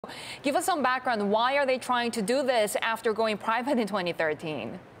Give us some background. Why are they trying to do this after going private in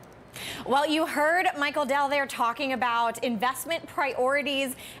 2013? Well, you heard Michael Dell there talking about investment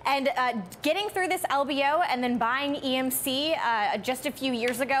priorities and getting through this LBO and then buying EMC just a few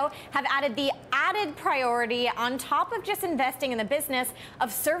years ago have added the added priority on top of just investing in the business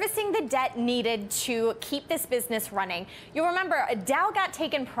of servicing the debt needed to keep this business running. You'll remember Dell got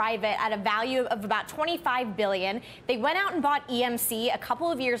taken private at a value of about $25 billion. They went out and bought EMC a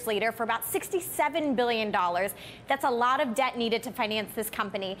couple of years later for about $67 billion. That's a lot of debt needed to finance this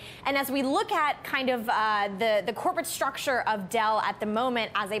company. And as we look at kind of the corporate structure of Dell at the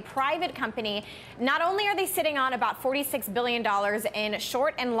moment as a private company, not only are they sitting on about $46 billion in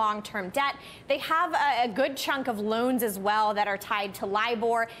short and long-term debt, they have a good chunk of loans as well that are tied to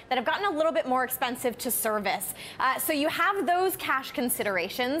LIBOR that have gotten a little bit more expensive to service. So you have those cash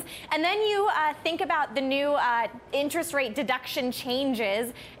considerations. And then you think about the new interest rate deduction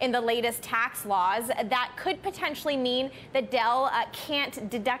changes in the latest tax laws that could potentially mean that Dell can't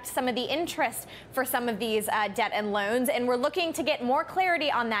deduct some of the interest for some of these debt and loans, and we're looking to get more clarity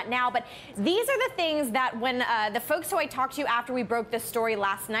on that now. But these are the things that when the folks who I talked to after we broke this story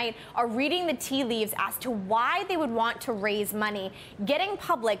last night are reading the tea leaves as to why they would want to raise money. Getting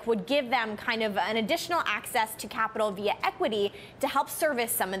public would give them kind of an additional access to capital via equity to help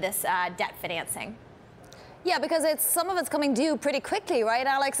service some of this debt financing. Yeah, because some of it's coming due pretty quickly, right,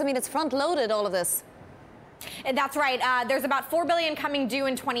 Alex? I mean, it's front-loaded, all of this. That's right. There's about $4 billion coming due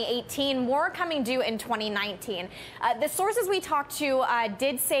in 2018, more coming due in 2019. The sources we talked to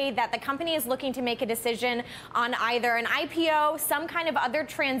did say that the company is looking to make a decision on either an IPO, some kind of other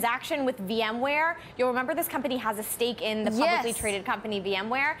transaction with VMware. You'll remember this company has a stake in the publicly traded company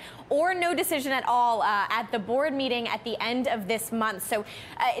VMware, or no decision at all at the board meeting at the end of this month. So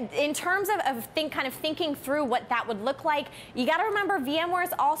in terms of thinking through what that would look like, you got to remember VMware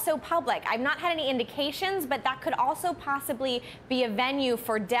is also public. I've not had any indications, but that could also possibly be a venue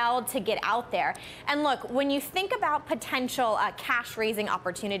for Dell to get out there. And look, when you think about potential cash raising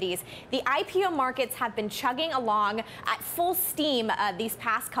opportunities, the IPO markets have been chugging along at full steam these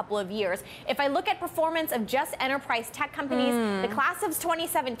past couple of years. If I look at performance of just enterprise tech companies, the class of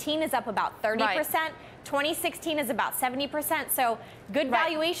 2017 is up about 30%. Right. 2016 is about 70%. So good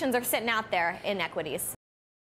valuations are sitting out there in equities.